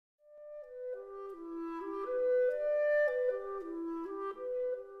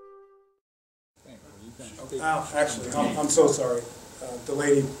Okay. Actually, I'm so sorry. The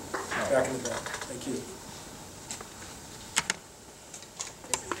lady back in the back. Thank you.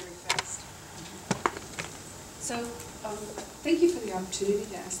 This is very fast. So, thank you for the opportunity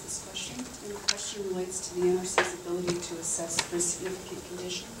to ask this question. And the question relates to the NRC's ability to assess risk significant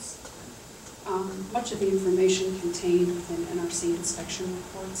conditions. Much of the information contained within NRC inspection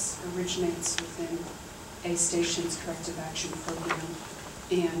reports originates within a station's corrective action program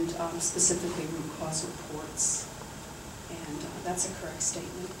and specifically root cause reports. And that's a correct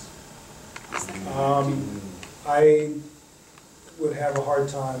statement. Is that correct? I would have a hard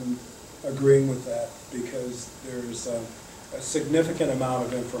time agreeing with that because there's a significant amount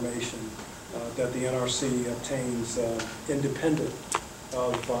of information that the NRC obtains independent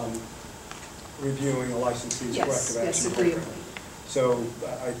of reviewing a licensee's corrective action program. Agreeably. So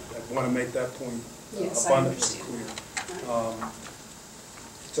I want to make that point abundantly clear.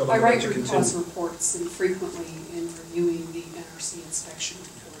 So I write root cause reports, and frequently in reviewing the NRC inspection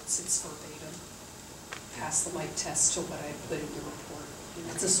reports, it's verbatim, pass the light test to what I put in the report. And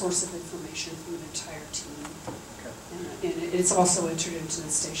it's a source of information for the entire team. Okay. And it's also entered into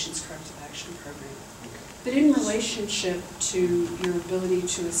the station's corrective action program. Okay. But in relationship to your ability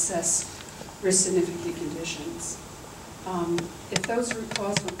to assess risk significant conditions, if those root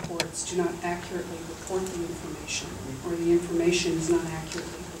cause reports do not accurately report the information, or the information is not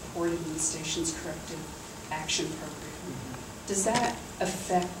accurately reported in the station's corrective action program, does that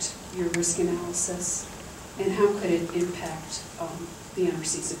affect your risk analysis? And how could it impact the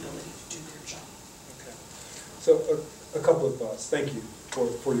NRC's ability to do their job? Okay. So a couple of thoughts. Thank you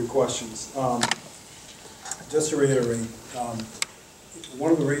for your questions. Just to reiterate,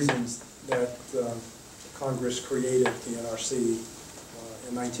 one of the reasons that Congress created the NRC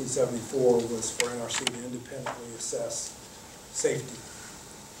in 1974 was for NRC to independently assess safety.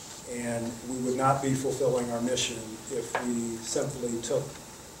 And we would not be fulfilling our mission if we simply took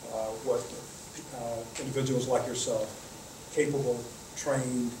what individuals like yourself, capable,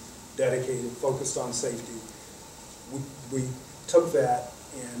 trained, dedicated, focused on safety, we took that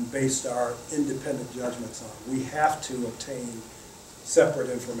and based our independent judgments on. We have to obtain separate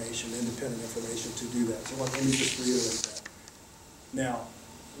information, independent information to do that. So let me just reiterate that. Now,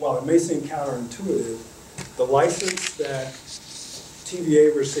 while it may seem counterintuitive, the license that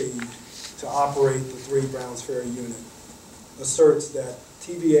TVA received to operate the 3 Browns Ferry unit asserts that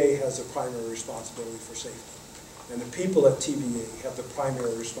TVA has a primary responsibility for safety. And the people at TVA have the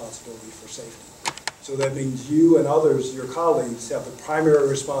primary responsibility for safety. So that means you and others, your colleagues, have the primary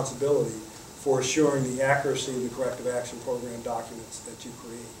responsibility for assuring the accuracy of the corrective action program documents that you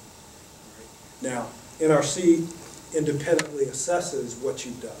create. Right. Now, NRC independently assesses what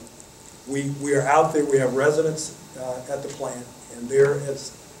you've done. We are out there, we have residents at the plant, and they're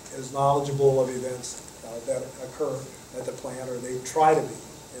as knowledgeable of events that occur at the plant, or they try to be,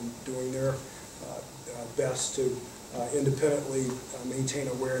 in doing their best to independently maintain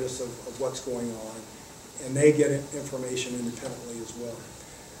awareness of what's going on, and they get information independently as well.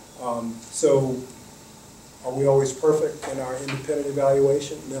 So, are we always perfect in our independent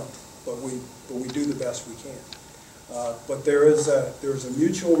evaluation? No, but we do the best we can. But there's a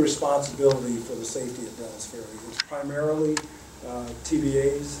mutual responsibility for the safety of Browns Ferry. It's primarily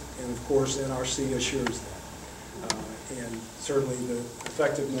TVA's, and of course NRC assures that. And certainly the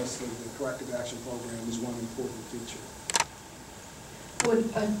effectiveness of the corrective action program is one important feature. Would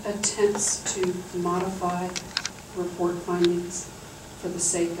attempts to modify report findings for the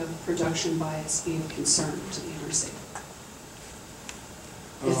sake of production bias be of concern to the NRC?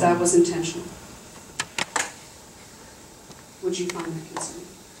 If that was intentional, would you find that concerning?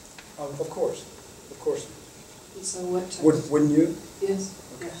 Of course. And so what? Wouldn't you? Yes.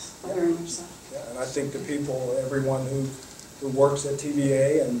 Okay. Yes. Yeah. Very much so. Yeah, and I think the people, everyone who works at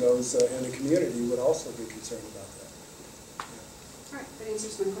TVA and those in the community would also be concerned about that. Yeah. All right. That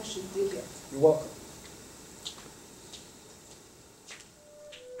answers my question. Thank you. You're welcome.